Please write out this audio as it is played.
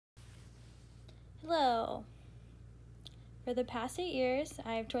Hello! For the past 8 years,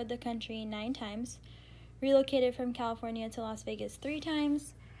 I have toured the country 9 times, relocated from California to Las Vegas 3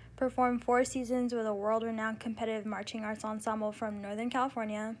 times, performed 4 seasons with a world-renowned competitive marching arts ensemble from Northern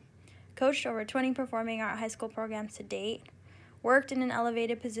California, coached over 20 performing art high school programs to date, worked in an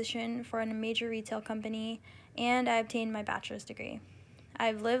elevated position for a major retail company, and I obtained my bachelor's degree.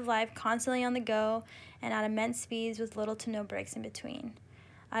 I've lived life constantly on the go and at immense speeds with little to no breaks in between.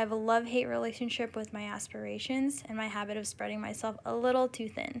 I have a love-hate relationship with my aspirations and my habit of spreading myself a little too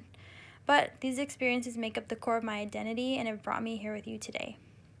thin. But these experiences make up the core of my identity and have brought me here with you today.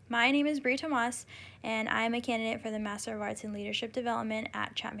 My name is Tomas, and I am a candidate for the Master of Arts in Leadership Development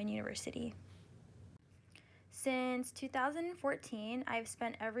at Chapman University. Since 2014, I've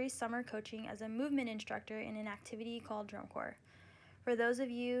spent every summer coaching as a movement instructor in an activity called drum corps. For those of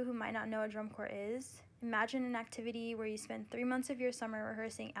you who might not know what drum corps is, imagine an activity where you spend 3 months of your summer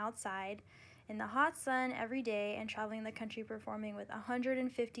rehearsing outside in the hot sun every day and traveling the country performing with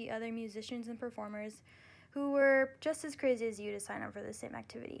 150 other musicians and performers who were just as crazy as you to sign up for the same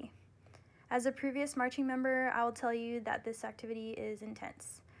activity. As a previous marching member, I will tell you that this activity is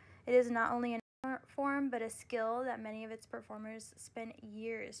intense. It is not only an art form, but a skill that many of its performers spend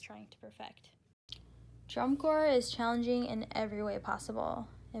years trying to perfect. Drum corps is challenging in every way possible.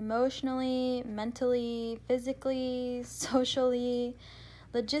 Emotionally, mentally, physically, socially,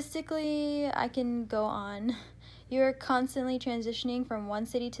 logistically, I can go on. You are constantly transitioning from one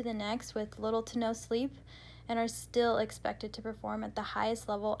city to the next with little to no sleep and are still expected to perform at the highest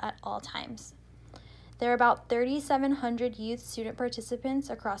level at all times. There are about 3,700 youth student participants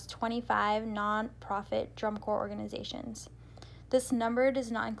across 25 non-profit drum corps organizations. This number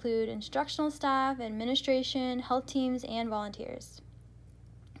does not include instructional staff, administration, health teams, and volunteers.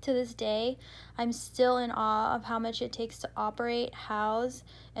 To this day, I'm still in awe of how much it takes to operate, house,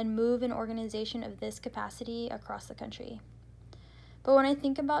 and move an organization of this capacity across the country. But when I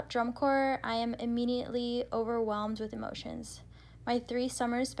think about drum corps, I am immediately overwhelmed with emotions. My 3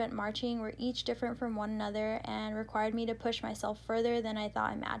 summers spent marching were each different from one another and required me to push myself further than I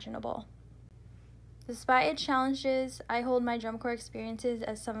thought imaginable. Despite its challenges, I hold my drum corps experiences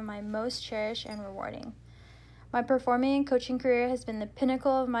as some of my most cherished and rewarding. My performing and coaching career has been the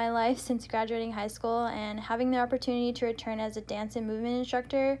pinnacle of my life since graduating high school, and having the opportunity to return as a dance and movement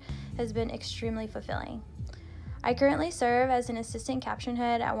instructor has been extremely fulfilling. I currently serve as an assistant caption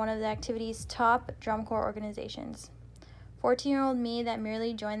head at one of the activity's top drum corps organizations. 14-year-old me that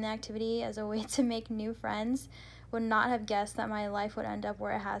merely joined the activity as a way to make new friends would not have guessed that my life would end up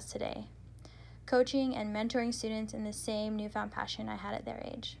where it has today, coaching and mentoring students in the same newfound passion I had at their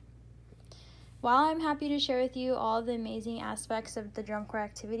age. While I'm happy to share with you all of the amazing aspects of the drum corps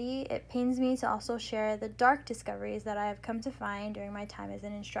activity, it pains me to also share the dark discoveries that I have come to find during my time as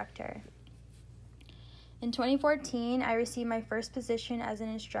an instructor. In 2014, I received my first position as an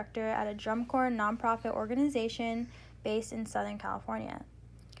instructor at a drum corps nonprofit organization based in Southern California.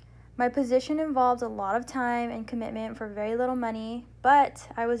 My position involved a lot of time and commitment for very little money, but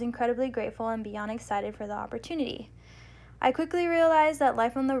I was incredibly grateful and beyond excited for the opportunity. I quickly realized that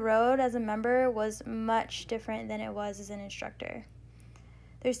life on the road as a member was much different than it was as an instructor.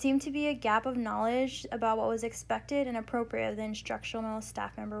 There seemed to be a gap of knowledge about what was expected and appropriate of the instructional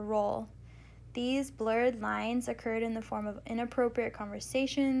staff member role. These blurred lines occurred in the form of inappropriate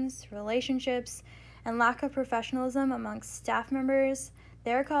conversations, relationships, and lack of professionalism amongst staff members,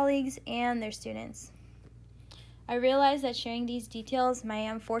 their colleagues, and their students. I realize that sharing these details may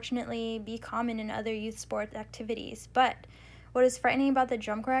unfortunately be common in other youth sport activities, but what is frightening about the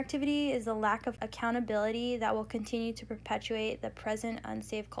drum corps activity is the lack of accountability that will continue to perpetuate the present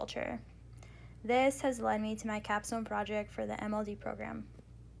unsafe culture. This has led me to my Capstone project for the MLD program.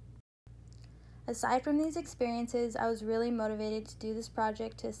 Aside from these experiences, I was really motivated to do this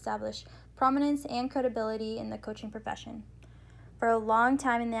project to establish prominence and credibility in the coaching profession. For a long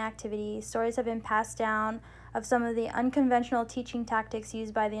time in the activity, stories have been passed down of some of the unconventional teaching tactics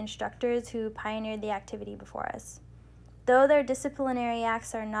used by the instructors who pioneered the activity before us. Though their disciplinary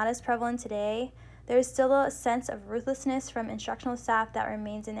acts are not as prevalent today, there is still a sense of ruthlessness from instructional staff that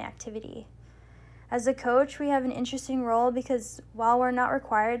remains in the activity. As a coach, we have an interesting role because while we're not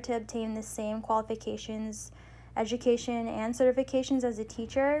required to obtain the same qualifications, education, and certifications as a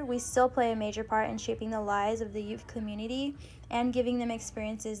teacher, we still play a major part in shaping the lives of the youth community and giving them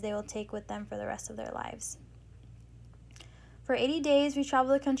experiences they will take with them for the rest of their lives. For 80 days, we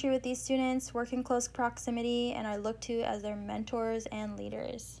travel the country with these students, work in close proximity, and are looked to as their mentors and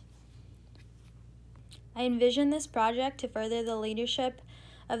leaders. I envision this project to further the leadership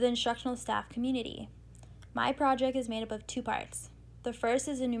of the instructional staff community. My project is made up of 2 parts. The first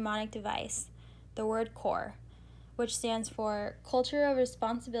is a mnemonic device. the word CORE, which stands for Culture of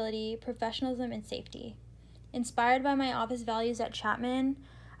Responsibility, Professionalism, and Safety. Inspired by my office values at Chapman,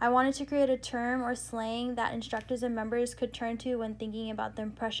 I wanted to create a term or slang that instructors and members could turn to when thinking about the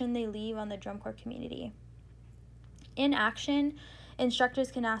impression they leave on the drum corps community. In action,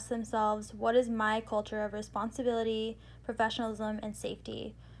 instructors can ask themselves, what is my culture of responsibility, professionalism, and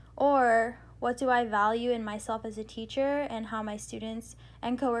safety? Or, what do I value in myself as a teacher and how my students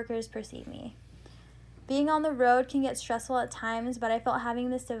and coworkers perceive me? Being on the road can get stressful at times, but I felt having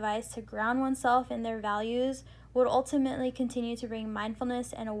this device to ground oneself in their values would ultimately continue to bring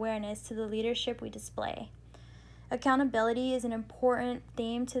mindfulness and awareness to the leadership we display. Accountability is an important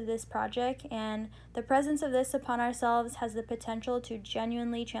theme to this project, and the presence of this upon ourselves has the potential to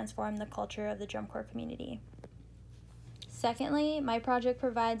genuinely transform the culture of the drum corps community. Secondly, my project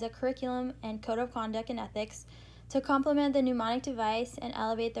provides a curriculum and code of conduct and ethics to complement the mnemonic device and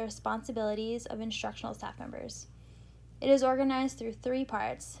elevate the responsibilities of instructional staff members. It is organized through 3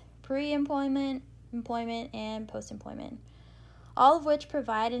 parts: pre-employment, employment, and post-employment, all of which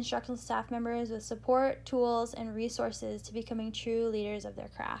provide instructional staff members with support, tools, and resources to becoming true leaders of their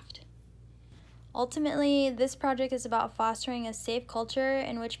craft. Ultimately, this project is about fostering a safe culture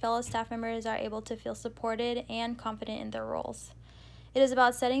in which fellow staff members are able to feel supported and confident in their roles. It is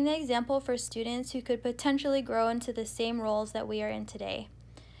about setting the example for students who could potentially grow into the same roles that we are in today.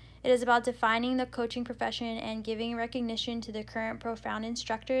 It is about defining the coaching profession and giving recognition to the current profound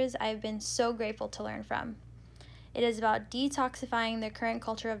instructors I have been so grateful to learn from. It is about detoxifying the current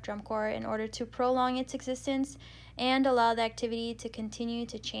culture of drum corps in order to prolong its existence and allow the activity to continue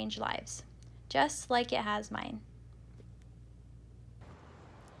to change lives, just like it has mine.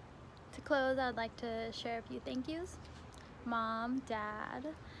 To close, I'd like to share a few thank yous. Mom, Dad,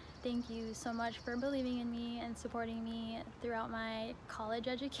 thank you so much for believing in me and supporting me throughout my college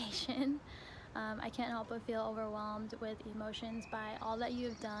education. I can't help but feel overwhelmed with emotions by all that you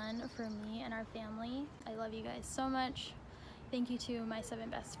have done for me and our family. I love you guys so much. Thank you to my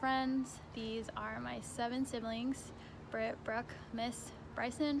 7 best friends. These are my 7 siblings: Britt, Brooke, Miss,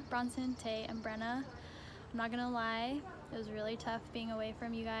 Bryson, Bronson, Tay, and Brenna. I'm not gonna lie, it was really tough being away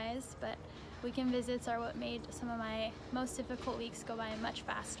from you guys, but weekend visits are what made some of my most difficult weeks go by much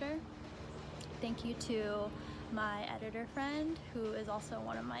faster. Thank you to my editor friend, who is also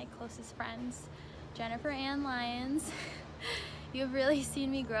one of my closest friends, Jennifer Ann Lyons. You have really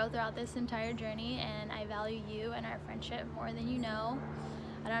seen me grow throughout this entire journey, and I value you and our friendship more than you know.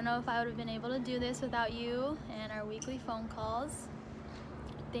 I don't know if I would have been able to do this without you and our weekly phone calls.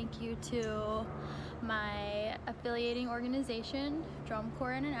 Thank you to my affiliating organization, Drum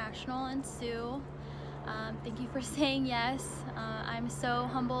Corps International, and Sue. Thank you for saying yes. I'm so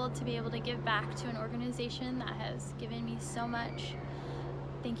humbled to be able to give back to an organization that has given me so much.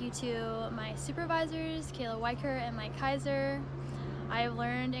 Thank you to my supervisors, Kayla Weicker and Mike Kaiser. I have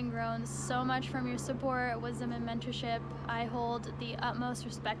learned and grown so much from your support, wisdom, and mentorship. I hold the utmost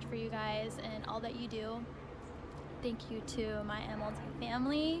respect for you guys and all that you do. Thank you to my MLT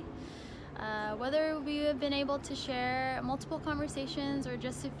family. Whether we have been able to share multiple conversations or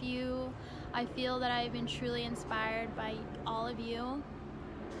just a few, I feel that I have been truly inspired by all of you.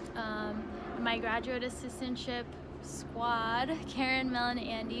 My graduate assistantship squad, Karen, Mel, and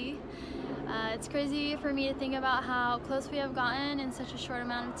Andy. It's crazy for me to think about how close we have gotten in such a short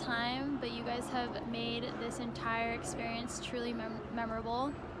amount of time, but you guys have made this entire experience truly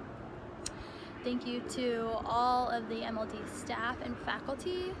memorable. Thank you to all of the MLD staff and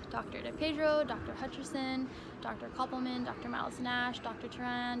faculty, Dr. DePedro, Dr. Hutcherson, Dr. Koppelman, Dr. Miles Nash, Dr.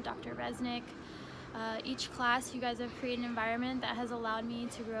 Turan, Dr. Resnick. Each class, you guys have created an environment that has allowed me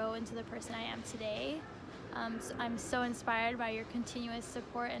to grow into the person I am today. I'm so inspired by your continuous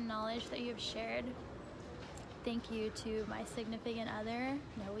support and knowledge that you have shared. Thank you to my significant other,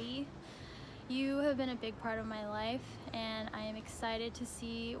 Noe. You have been a big part of my life, and I am excited to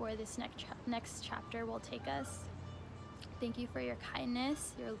see where this next chapter will take us. Thank you for your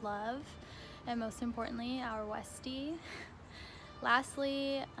kindness, your love, and most importantly, our Westie.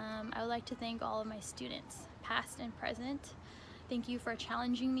 Lastly, I would like to thank all of my students, past and present. Thank you for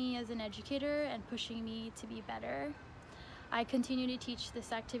challenging me as an educator and pushing me to be better. I continue to teach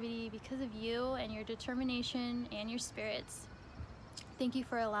this activity because of you and your determination and your spirits. Thank you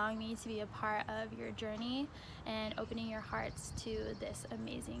for allowing me to be a part of your journey and opening your hearts to this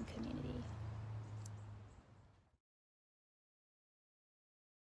amazing community.